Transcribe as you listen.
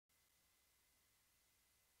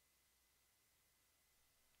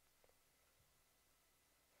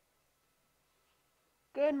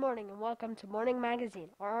Good morning and welcome to Morning Magazine,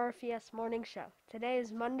 or RFES Morning Show. Today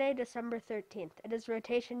is Monday, December 13th. It is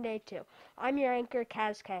Rotation Day 2. I'm your anchor,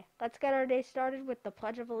 Kaz K. Let's get our day started with the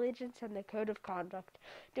Pledge of Allegiance and the Code of Conduct.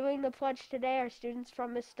 Doing the pledge today are students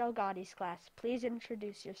from Miss Delgati's class. Please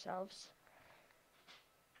introduce yourselves.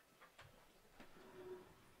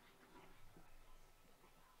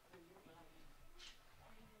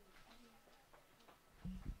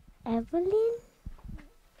 Evelyn?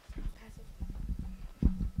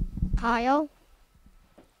 Kyle?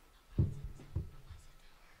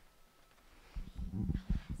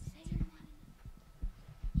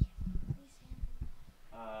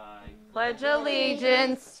 Pledge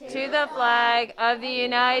allegiance to the flag of the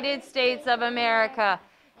United States of America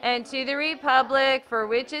and to the republic for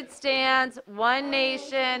which it stands, one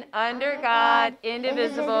nation, under God,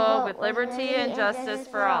 indivisible, with liberty and justice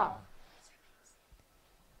for all.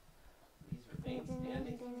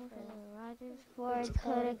 Rogers Ford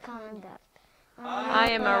Code of Conduct. I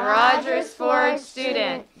am a Rogers Ford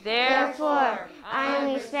student. Therefore, I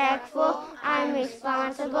am respectful, I am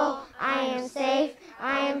responsible, I am safe,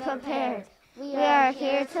 I am prepared. We are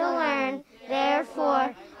here to learn.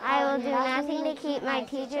 Therefore, I will do nothing to keep my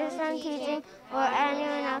teachers from teaching or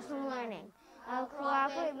anyone else from learning. I'll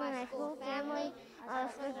cooperate with my school family, I'll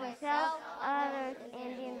with myself, others,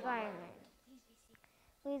 and the environment.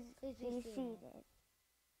 Please be seated.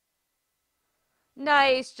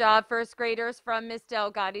 nice job, first graders from Miss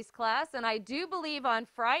Delgati's class. And I do believe on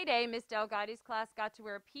Friday, Miss Delgati's class got to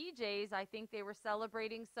wear PJs. I think they were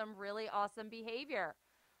celebrating some really awesome behavior.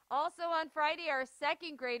 Also on Friday, our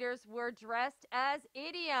second graders were dressed as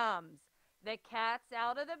idioms. The cat's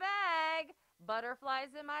out of the bag, butterflies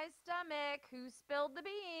in my stomach, who spilled the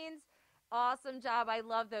beans? Awesome job. I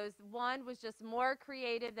love those. One was just more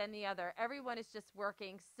creative than the other. Everyone is just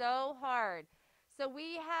working so hard. So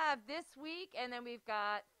we have this week, and then we've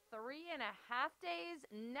got 3.5 days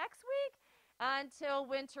next week until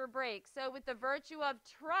winter break. So with the virtue of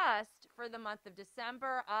trust for the month of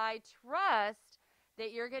December, I trust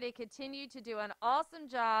that you're going to continue to do an awesome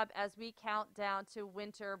job as we count down to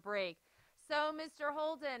winter break. So, Mr.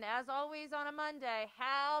 Holden, as always on a Monday,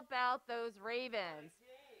 how about those Ravens?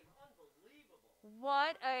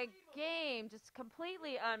 What a game. Just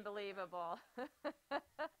completely unbelievable.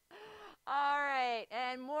 All right,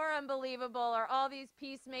 and more unbelievable are all these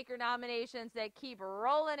Peacemaker nominations that keep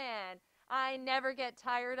rolling in. I never get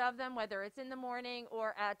tired of them, whether it's in the morning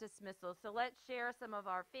or at dismissal. So let's share some of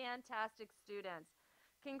our fantastic students.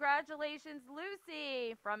 Congratulations,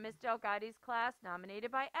 Lucy, from Miss Delgati's class,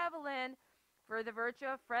 nominated by Evelyn, for the virtue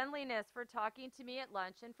of friendliness, for talking to me at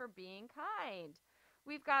lunch, and for being kind.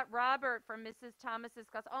 We've got Robert from Mrs. Thomas's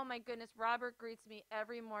class. Oh my goodness, Robert greets me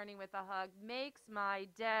every morning with a hug. Makes my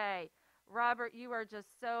day. Robert, you are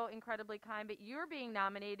just so incredibly kind, but you're being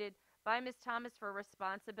nominated by Miss Thomas for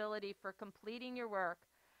responsibility for completing your work.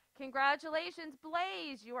 Congratulations,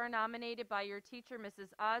 Blaze. You are nominated by your teacher,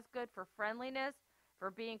 Mrs. Osgood, for friendliness, for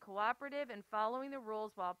being cooperative and following the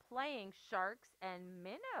rules while playing sharks and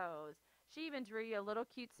minnows. She even drew you a little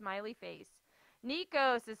cute smiley face.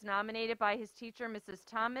 Nikos is nominated by his teacher, Mrs.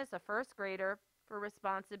 Thomas, a first grader, for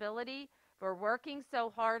responsibility for working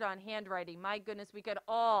so hard on handwriting. My goodness, we could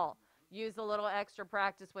all use a little extra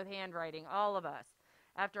practice with handwriting, all of us,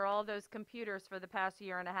 after all those computers for the past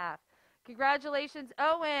year and a half. Congratulations,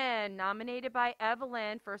 Owen, nominated by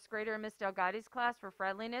Evelyn, first grader in Miss Delgati's class, for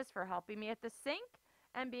friendliness, for helping me at the sink,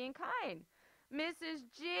 and being kind. Mrs.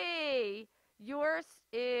 G, your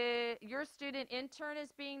student intern is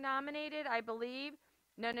being nominated, I believe.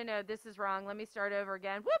 No, this is wrong. Let me start over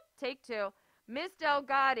again. Whoop, take two. Miss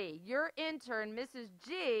Delgati, your intern, Mrs.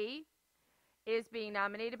 G, is being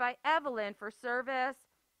nominated by Evelyn for service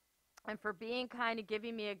and for being kind and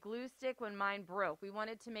giving me a glue stick when mine broke. We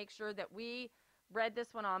wanted to make sure that we read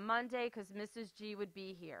this one on Monday because Mrs. G would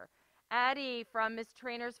be here. Addie from Miss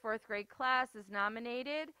Trainer's fourth grade class is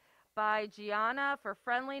nominated by Gianna for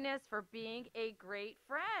friendliness, for being a great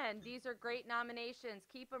friend. These are great nominations.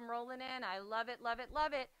 Keep them rolling in. I love it, love it,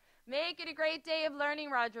 love it. Make it a great day of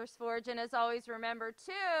learning, Rogers Forge. And as always, remember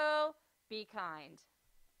to be kind.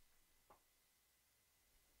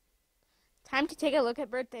 Time to take a look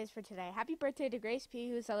at birthdays for today. Happy birthday to Grace P.,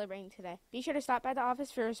 who is celebrating today. Be sure to stop by the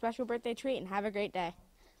office for a special birthday treat and have a great day.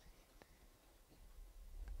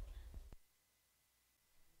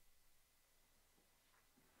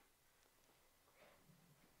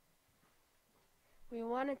 We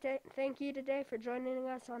want to thank you today for joining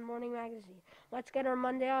us on Morning Magazine. Let's get our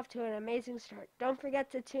Monday off to an amazing start. Don't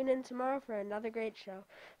forget to tune in tomorrow for another great show.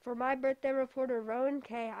 For my birthday reporter, Rowan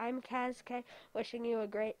K., I'm Kaz K., wishing you a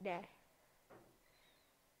great day.